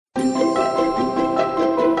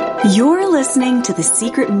You're listening to the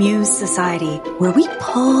Secret Muse Society, where we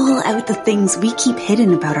pull out the things we keep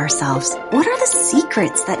hidden about ourselves. What are the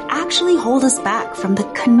secrets that actually hold us back from the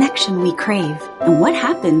connection we crave? And what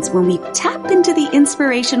happens when we tap into the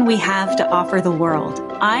inspiration we have to offer the world?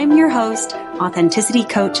 I'm your host, authenticity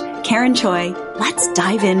coach, Karen Choi. Let's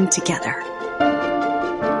dive in together.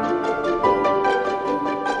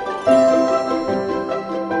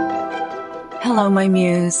 Hello, my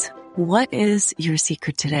muse. What is your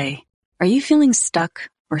secret today? Are you feeling stuck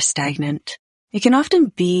or stagnant? It can often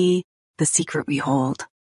be the secret we hold.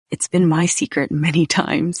 It's been my secret many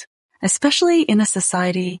times, especially in a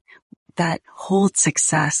society that holds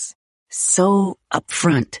success so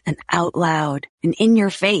upfront and out loud and in your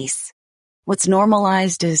face. What's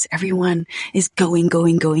normalized is everyone is going.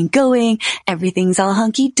 Everything's all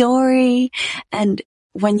hunky-dory. And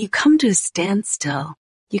when you come to a standstill,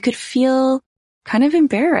 you could feel kind of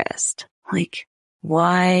embarrassed. Like,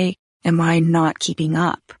 why am I not keeping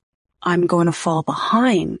up? I'm going to fall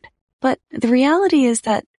behind. But the reality is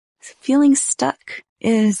that feeling stuck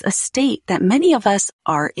is a state that many of us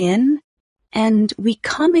are in, and we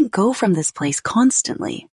come and go from this place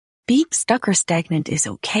constantly. Being stuck or stagnant is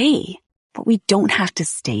okay, but we don't have to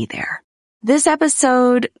stay there. This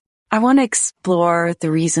episode, I want to explore the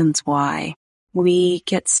reasons why we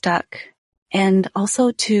get stuck, and also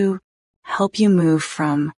to help you move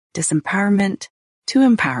from disempowerment to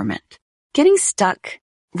empowerment. Getting stuck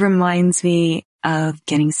reminds me of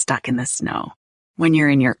getting stuck in the snow when you're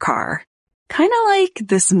in your car. Kind of like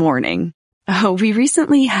this morning. We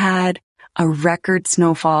recently had a record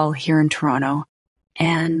snowfall here in Toronto,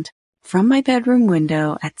 and from my bedroom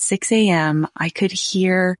window at 6 a.m., I could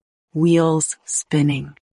hear wheels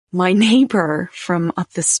spinning. My neighbor from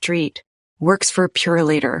up the street works for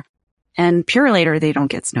Purelator, and Purelator, they don't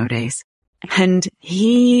get snow days. And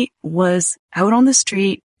he was out on the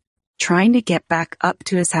street trying to get back up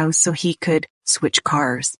to his house so he could switch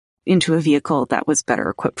cars into a vehicle that was better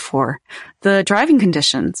equipped for the driving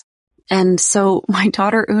conditions. And so my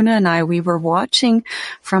daughter Una and I, we were watching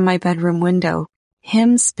from my bedroom window,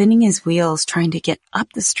 him spinning his wheels trying to get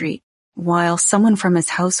up the street while someone from his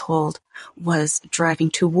household was driving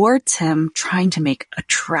towards him trying to make a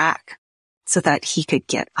track so that he could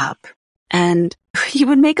get up. And he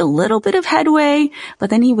would make a little bit of headway, but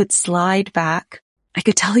then he would slide back. I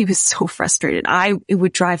could tell he was so frustrated. It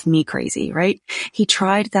would drive me crazy, right? He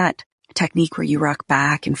tried that technique where you rock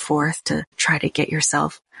back and forth to try to get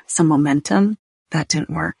yourself some momentum. That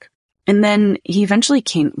didn't work. And then he eventually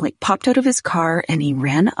popped out of his car and he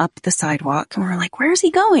ran up the sidewalk, and we're like, where is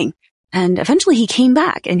he going? And eventually he came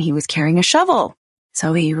back and he was carrying a shovel.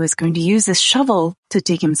 So he was going to use this shovel to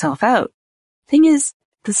dig himself out. Thing is,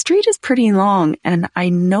 the street is pretty long, and I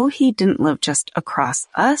know he didn't live just across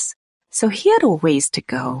us, so he had a ways to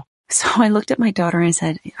go. So I looked at my daughter and I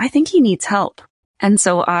said, I think he needs help. And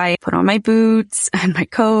so I put on my boots and my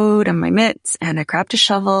coat and my mitts, and I grabbed a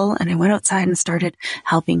shovel and I went outside and started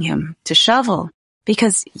helping him to shovel.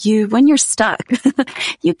 Because when you're stuck,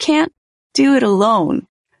 you can't do it alone.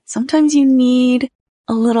 Sometimes you need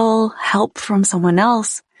a little help from someone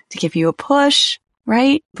else to give you a push.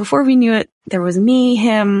 Right? Before we knew it, there was me,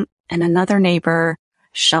 him, and another neighbor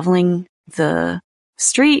shoveling the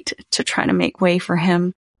street to try to make way for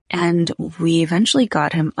him. And we eventually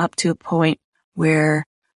got him up to a point where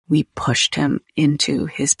we pushed him into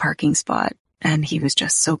his parking spot. And he was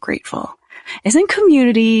just so grateful. Isn't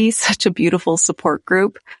community such a beautiful support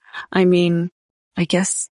group? I mean, I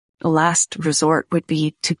guess the last resort would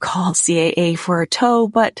be to call CAA for a tow.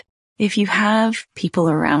 But if you have people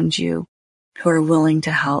around you who are willing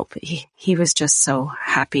to help, he was just so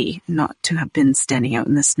happy not to have been standing out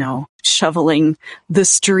in the snow, shoveling the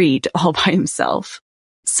street all by himself.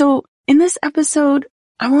 So in this episode,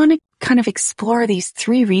 I want to kind of explore these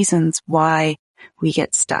 3 reasons why we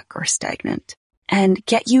get stuck or stagnant and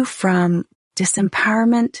get you from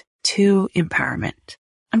disempowerment to empowerment.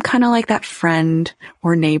 I'm kind of like that friend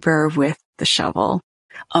or neighbor with the shovel.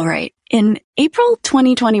 All right. In April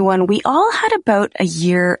 2021, we all had about a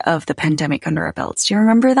year of the pandemic under our belts. Do you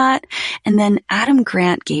remember that? And then Adam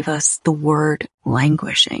Grant gave us the word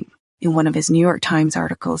languishing. In one of his New York Times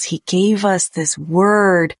articles, he gave us this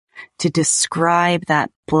word to describe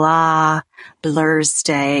that blah,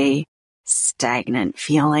 blurstay, stagnant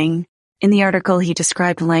feeling. In the article, he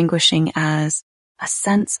described languishing as a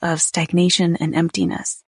sense of stagnation and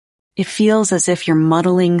emptiness. It feels as if you're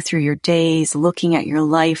muddling through your days, looking at your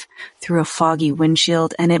life through a foggy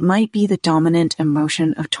windshield, and it might be the dominant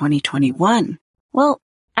emotion of 2021. Well,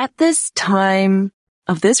 at this time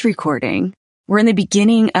of this recording, We're in the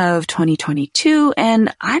beginning of 2022,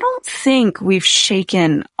 and I don't think we've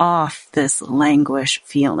shaken off this languish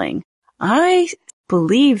feeling. I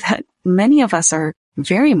believe that many of us are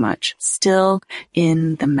very much still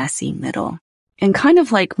in the messy middle. And kind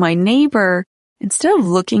of like my neighbor, instead of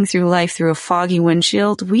looking through life through a foggy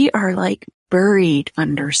windshield, we are like buried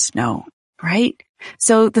under snow, right?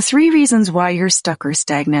 So the 3 reasons why you're stuck or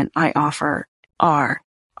stagnant I offer are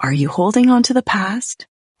you holding on to the past?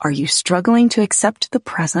 Are you struggling to accept the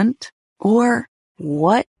present? Or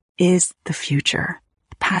what is the future?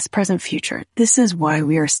 Past, present, future. This is why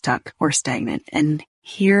we are stuck or stagnant. And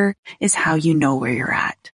here is how you know where you're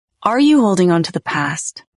at. Are you holding on to the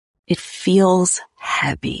past? It feels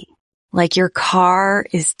heavy, like your car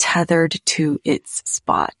is tethered to its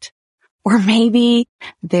spot. Or maybe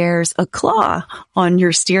there's a claw on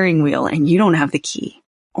your steering wheel and you don't have the key.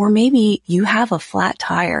 Or maybe you have a flat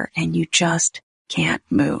tire and you just can't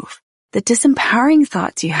move. The disempowering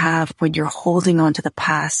thoughts you have when you're holding on to the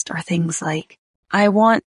past are things like, I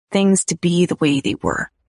want things to be the way they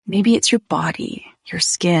were. Maybe it's your body, your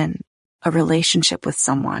skin, a relationship with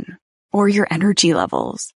someone, or your energy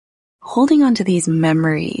levels. Holding on to these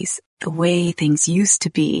memories, the way things used to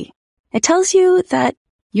be, it tells you that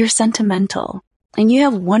you're sentimental and you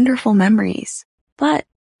have wonderful memories, but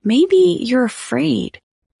maybe you're afraid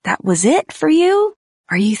that was it for you.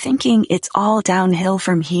 Are you thinking it's all downhill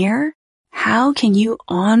from here? How can you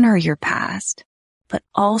honor your past, but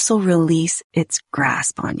also release its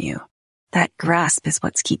grasp on you? That grasp is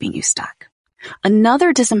what's keeping you stuck.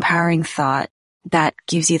 Another disempowering thought that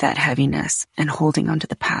gives you that heaviness and holding on to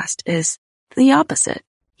the past is the opposite.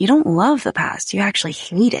 You don't love the past. You actually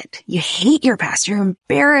hate it. You hate your past. You're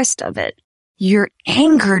embarrassed of it. You're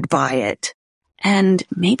angered by it. And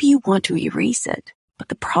maybe you want to erase it. But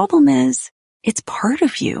the problem is, it's part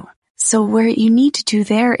of you. So what you need to do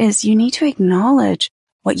there is you need to acknowledge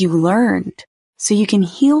what you learned so you can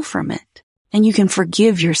heal from it and you can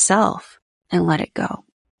forgive yourself and let it go.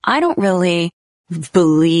 I don't really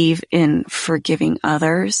believe in forgiving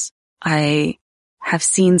others. I have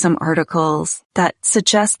seen some articles that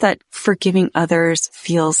suggest that forgiving others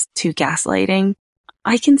feels too gaslighting.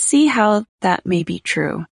 I can see how that may be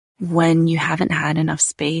true when you haven't had enough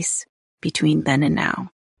space between then and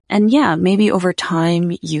now. And yeah, maybe over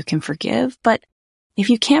time you can forgive, but if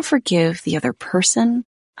you can't forgive the other person,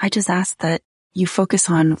 I just ask that you focus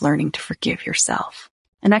on learning to forgive yourself.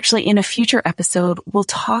 And actually in a future episode, we'll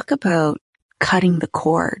talk about cutting the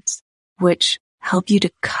cords, which help you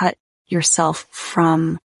to cut yourself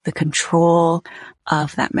from the control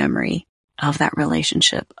of that memory, of that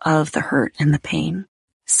relationship, of the hurt and the pain.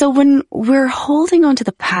 So when we're holding on to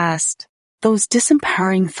the past, those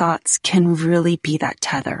disempowering thoughts can really be that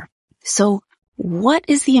tether. So what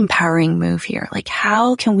is the empowering move here? Like,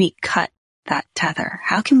 how can we cut that tether?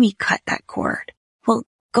 How can we cut that cord? Well,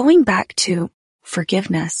 going back to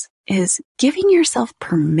forgiveness is giving yourself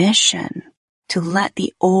permission to let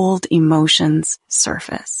the old emotions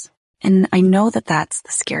surface. And I know that that's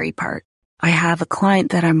the scary part. I have a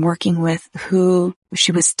client that I'm working with who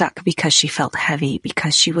she was stuck because she felt heavy,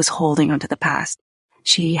 because she was holding onto the past.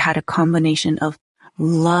 She had a combination of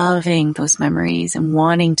loving those memories and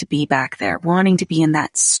wanting to be back there, wanting to be in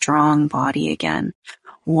that strong body again,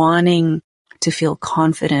 wanting to feel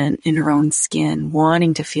confident in her own skin,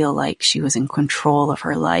 wanting to feel like she was in control of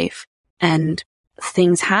her life. And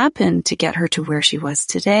things happened to get her to where she was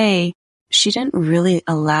today. She didn't really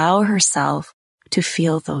allow herself to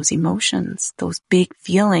feel those emotions, those big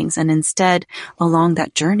feelings. And instead, along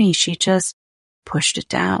that journey, she just pushed it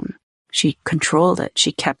down. She controlled it.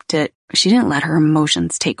 She kept it. She didn't let her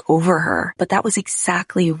emotions take over her. But that was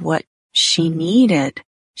exactly what she needed.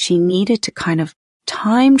 She needed to kind of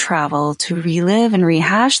time travel to relive and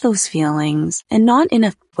rehash those feelings, and not in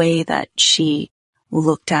a way that she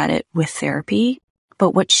looked at it with therapy.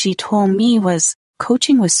 But what she told me was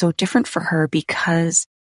coaching was so different for her because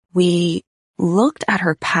we looked at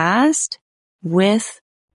her past with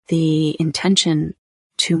the intention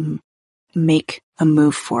to make a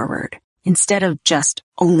move forward instead of just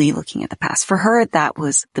only looking at the past. For her, that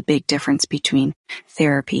was the big difference between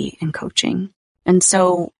therapy and coaching. And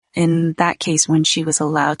so in that case, when she was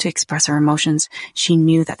allowed to express her emotions, she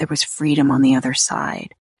knew that there was freedom on the other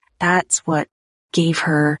side. That's what gave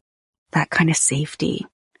her that kind of safety.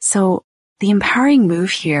 So the empowering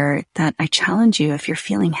move here that I challenge you, if you're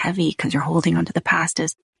feeling heavy because you're holding onto the past,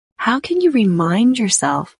 is how can you remind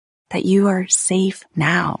yourself that you are safe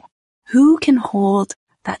now? Who can hold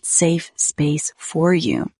that safe space for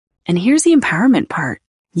you? And here's the empowerment part.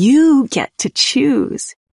 You get to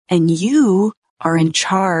choose, and you are in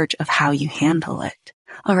charge of how you handle it.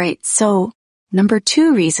 All right. So Number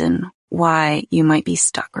 2 reason why you might be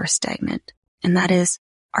stuck or stagnant, and that is,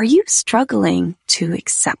 are you struggling to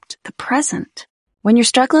accept the present? When you're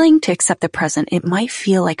struggling to accept the present, it might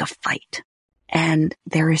feel like a fight, and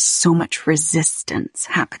there is so much resistance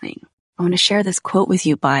happening. I want to share this quote with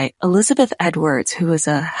you by Elizabeth Edwards, who is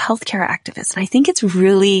a healthcare activist, and I think it's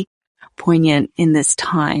really poignant in this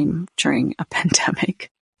time during a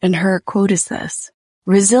pandemic. And her quote is this: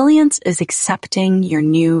 "Resilience is accepting your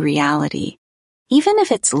new reality, even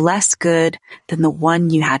if it's less good than the one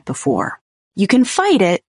you had before. You can fight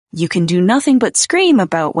it, you can do nothing but scream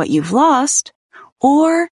about what you've lost,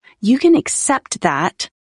 or you can accept that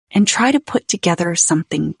and try to put together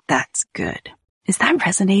something that's good." Is that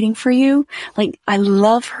resonating for you? I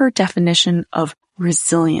love her definition of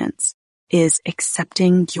resilience is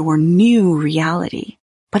accepting your new reality.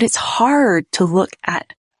 But it's hard to look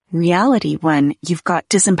at reality when you've got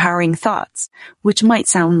disempowering thoughts, which might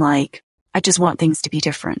sound like, I just want things to be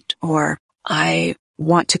different, or I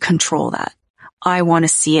want to control that. I want to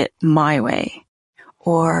see it my way,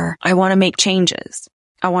 or I want to make changes.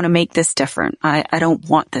 I want to make this different. I don't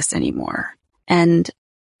want this anymore. And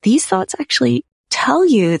these thoughts actually tell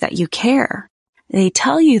you that you care. They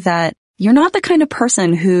tell you that you're not the kind of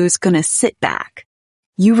person who's going to sit back.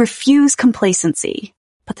 You refuse complacency.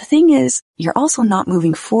 But the thing is, you're also not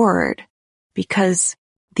moving forward, because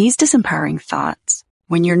these disempowering thoughts,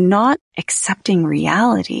 when you're not accepting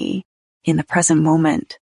reality in the present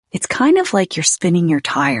moment, it's kind of like you're spinning your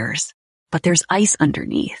tires, but there's ice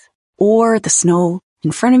underneath, or the snow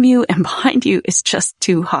in front of you and behind you is just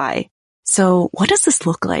too high. So what does this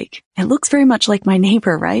look like? It looks very much like my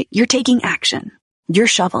neighbor, right? You're taking action. You're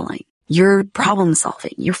shoveling. You're problem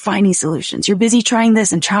solving. You're finding solutions. You're busy trying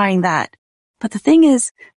this and trying that. But the thing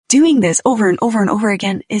is, doing this over and over and over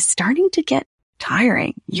again is starting to get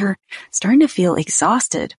tiring. You're starting to feel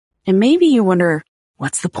exhausted. And maybe you wonder,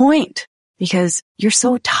 what's the point? Because you're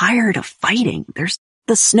so tired of fighting.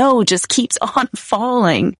 The snow just keeps on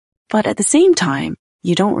falling. But at the same time,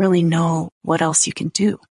 you don't really know what else you can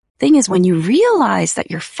do. Thing is, when you realize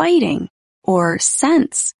that you're fighting or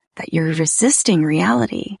sense that you're resisting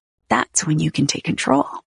reality, that's when you can take control.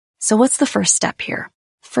 So what's the first step here?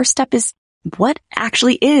 First step is what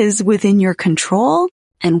actually is within your control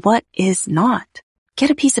and what is not.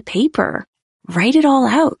 Get a piece of paper, write it all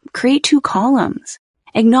out, create 2 columns.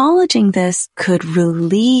 Acknowledging this could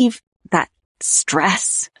relieve that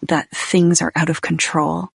stress that things are out of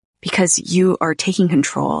control, because you are taking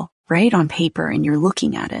control right on paper and you're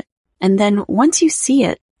looking at it. And then once you see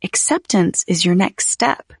it, acceptance is your next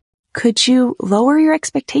step. Could you lower your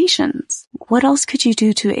expectations? What else could you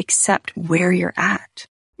do to accept where you're at?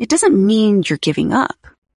 It doesn't mean you're giving up.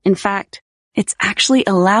 In fact, it's actually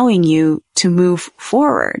allowing you to move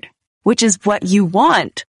forward, which is what you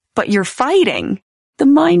want, but you're fighting. The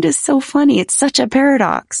mind is so funny. It's such a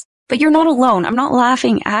paradox. But you're not alone. I'm not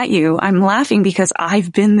laughing at you. I'm laughing because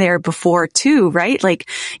I've been there before too, right?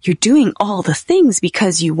 You're doing all the things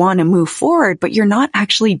because you want to move forward, but you're not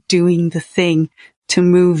actually doing the thing to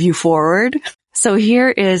move you forward. So here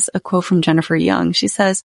is a quote from Jennifer Young. She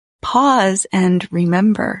says, "Pause and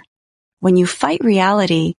remember. When you fight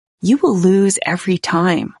reality, you will lose every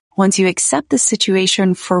time. Once you accept the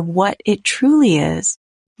situation for what it truly is,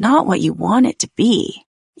 not what you want it to be,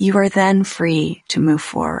 you are then free to move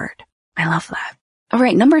forward." I love that. All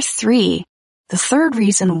right, number 3, the third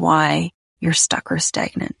reason why you're stuck or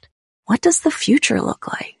stagnant. What does the future look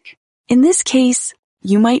like? In this case,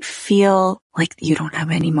 you might feel like you don't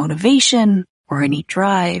have any motivation or any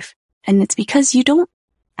drive, and it's because you don't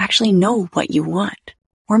actually know what you want.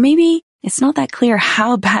 Or maybe it's not that clear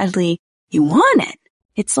how badly you want it.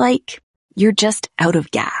 It's like you're just out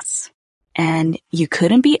of gas, and you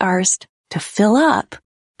couldn't be arsed to fill up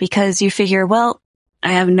because you figure, well,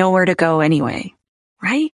 I have nowhere to go anyway,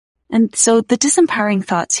 right? And so the disempowering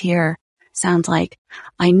thoughts here sound like,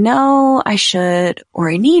 I know I should or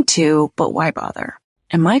I need to, but why bother?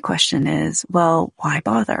 And my question is, well, why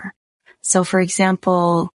bother? So for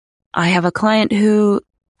example, I have a client who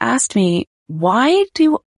asked me, I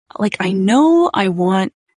know I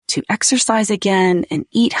want to exercise again and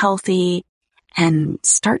eat healthy and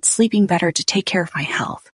start sleeping better to take care of my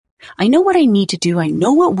health. I know what I need to do. I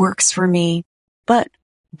know what works for me, but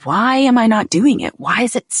why am I not doing it? Why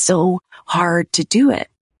is it so hard to do it?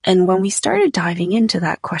 And when we started diving into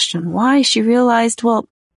that question, why, she realized, well,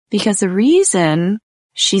 because the reason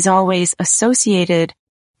she's always associated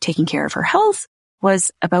taking care of her health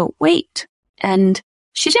was about weight. And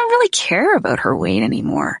she didn't really care about her weight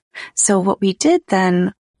anymore. So what we did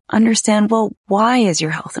then understand, well, why is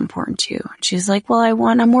your health important to you? And she's like, well, I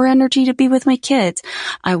want more energy to be with my kids.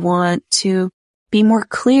 I want to be more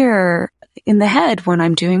clear in the head when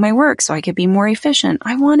I'm doing my work so I could be more efficient.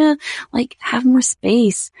 I want to have more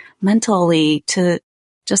space mentally to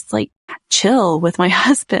just chill with my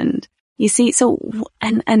husband. You see, so,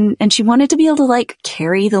 and she wanted to be able to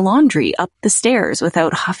carry the laundry up the stairs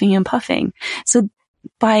without huffing and puffing. So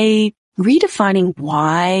by redefining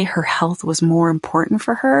why her health was more important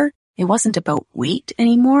for her, it wasn't about weight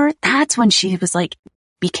anymore. That's when she was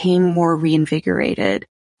became more reinvigorated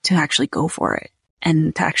to actually go for it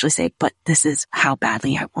and to actually say, but this is how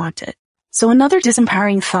badly I want it. So another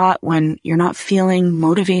disempowering thought when you're not feeling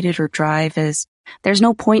motivated or drive is there's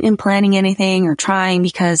no point in planning anything or trying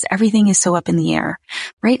because everything is so up in the air,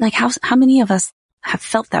 right? How many of us have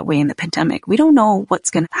felt that way in the pandemic? We don't know what's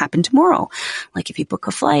going to happen tomorrow. If you book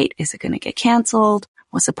a flight, is it going to get canceled?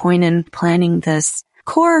 What's the point in planning this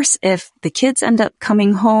course if the kids end up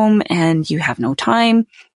coming home and you have no time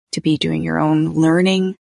to be doing your own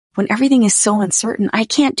learning? When everything is so uncertain, I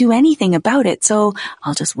can't do anything about it. So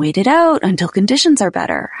I'll just wait it out until conditions are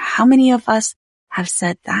better. How many of us have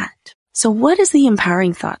said that? So what is the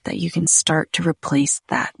empowering thought that you can start to replace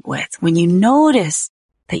that with when you notice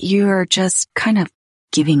that you're just kind of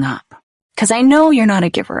giving up? Because I know you're not a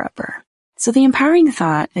giver-upper. So the empowering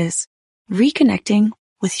thought is reconnecting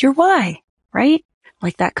with your why, right?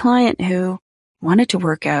 Like that client who wanted to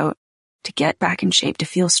work out, to get back in shape, to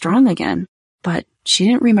feel strong again, but she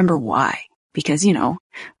didn't remember why. Because,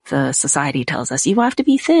 the society tells us you have to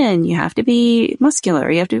be thin, you have to be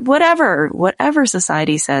muscular, you have to, whatever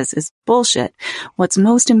society says is bullshit. What's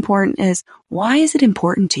most important is, why is it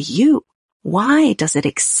important to you? Why does it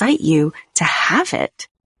excite you to have it?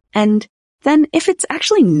 And then if it's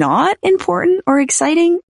actually not important or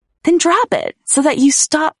exciting, then drop it so that you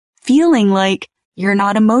stop feeling like you're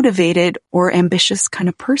not a motivated or ambitious kind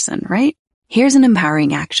of person, right? Here's an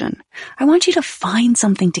empowering action. I want you to find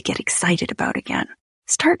something to get excited about again.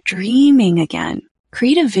 Start dreaming again.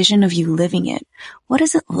 Create a vision of you living it. What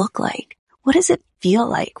does it look like? What does it feel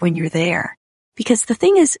like when you're there? Because the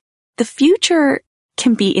thing is, the future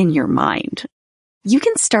can be in your mind. You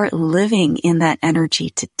can start living in that energy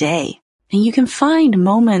today, and you can find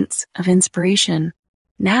moments of inspiration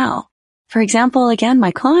now. For example, again,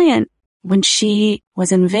 my client, when she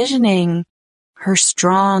was envisioning her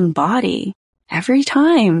strong body, every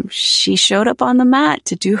time she showed up on the mat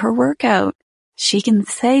to do her workout, she can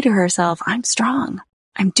say to herself, I'm strong.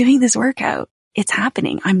 I'm doing this workout. It's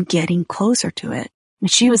happening. I'm getting closer to it. And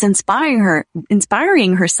she was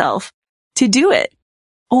inspiring herself to do it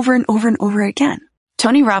over and over and over again.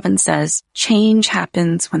 Tony Robbins says, change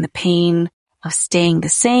happens when the pain of staying the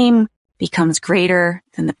same becomes greater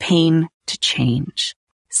than the pain to change.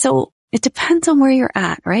 So it depends on where you're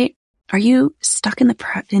at, right? Are you stuck in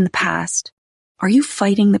the past? Are you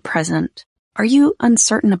fighting the present? Are you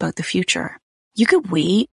uncertain about the future? You could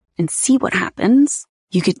wait and see what happens.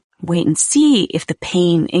 You could wait and see if the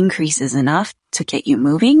pain increases enough to get you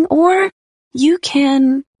moving, or you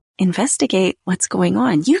can investigate what's going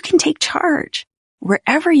on. You can take charge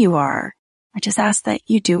wherever you are. I just ask that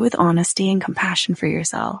you do with honesty and compassion for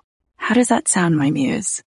yourself. How does that sound, my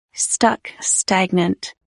muse? Stuck,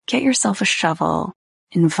 stagnant, get yourself a shovel,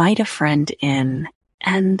 invite a friend in,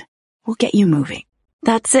 and we'll get you moving.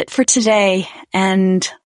 That's it for today. And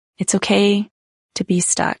it's okay to be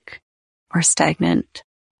stuck or stagnant.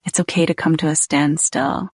 It's okay to come to a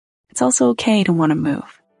standstill. It's also okay to want to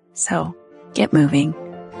move. So get moving,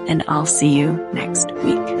 and I'll see you next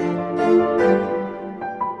week.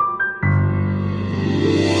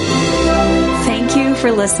 Thank you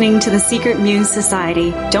for listening to the Secret Muse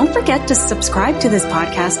Society. Don't forget to subscribe to this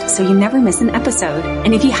podcast so you never miss an episode.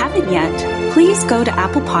 And if you haven't yet, please go to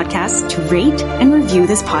Apple Podcasts to rate and review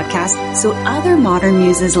this podcast so other modern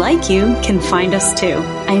muses like you can find us too.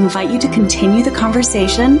 I invite you to continue the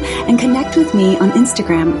conversation and connect with me on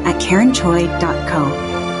Instagram at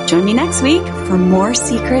KarenChoi.co. Join me next week for more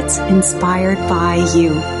secrets inspired by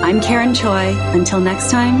you. I'm Karen Choi. Until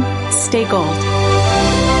next time, stay gold.